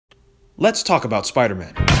Let's talk about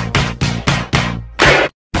Spider-Man.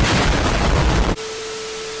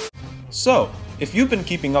 So, if you've been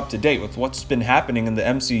keeping up to date with what's been happening in the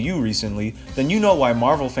MCU recently, then you know why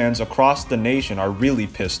Marvel fans across the nation are really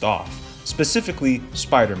pissed off, specifically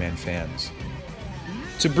Spider-Man fans.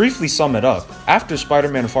 To briefly sum it up, after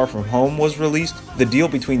Spider-Man Far From Home was released, the deal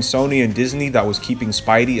between Sony and Disney that was keeping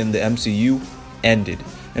Spidey in the MCU ended.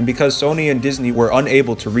 And because Sony and Disney were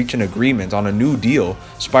unable to reach an agreement on a new deal,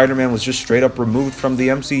 Spider-Man was just straight up removed from the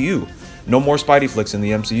MCU. No more Spidey flicks in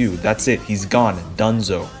the MCU, that's it, he's gone,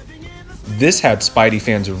 donezo. This had Spidey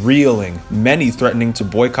fans reeling, many threatening to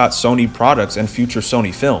boycott Sony products and future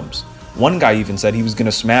Sony films. One guy even said he was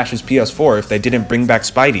gonna smash his PS4 if they didn't bring back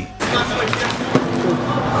Spidey.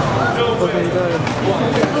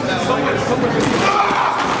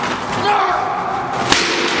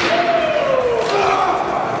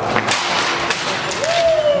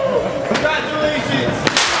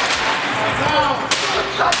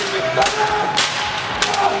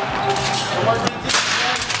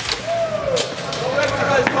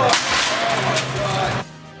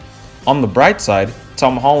 On the bright side,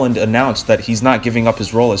 Tom Holland announced that he's not giving up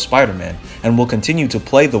his role as Spider-Man and will continue to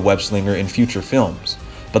play the web-slinger in future films.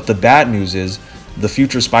 But the bad news is, the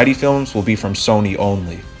future Spidey films will be from Sony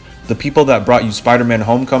only. The people that brought you Spider-Man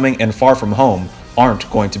Homecoming and Far From Home aren't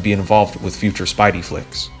going to be involved with future Spidey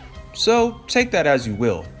flicks. So, take that as you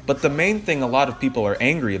will, but the main thing a lot of people are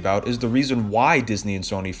angry about is the reason why Disney and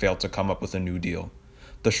Sony failed to come up with a new deal.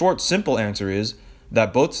 The short, simple answer is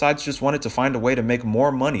that both sides just wanted to find a way to make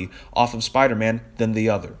more money off of Spider-Man than the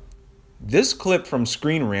other. This clip from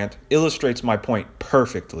Screen Rant illustrates my point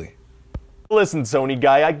perfectly. Listen, Sony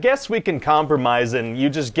guy, I guess we can compromise and you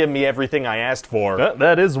just give me everything I asked for.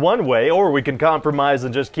 That is one way, or we can compromise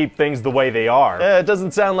and just keep things the way they are. It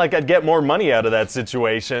doesn't sound like I'd get more money out of that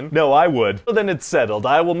situation. No, I would. Well, then it's settled.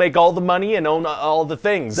 I will make all the money and own all the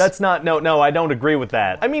things. That's not, no, I don't agree with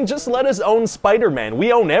that. I mean, just let us own Spider-Man.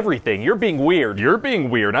 We own everything. You're being weird. You're being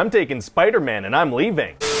weird. I'm taking Spider-Man and I'm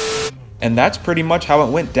leaving. And that's pretty much how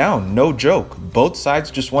it went down, no joke. Both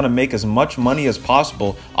sides just want to make as much money as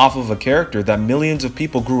possible off of a character that millions of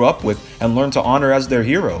people grew up with and learned to honor as their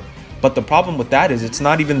hero. But the problem with that is it's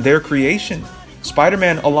not even their creation.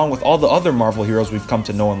 Spider-Man, along with all the other Marvel heroes we've come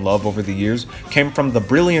to know and love over the years, came from the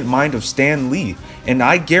brilliant mind of Stan Lee. And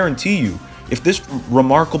I guarantee you, if this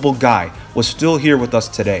remarkable guy was still here with us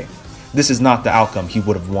today, this is not the outcome he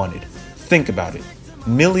would have wanted. Think about it.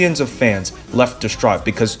 Millions of fans left distraught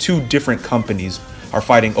because two different companies are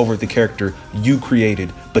fighting over the character you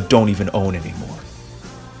created but don't even own anymore.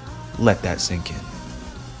 Let that sink in.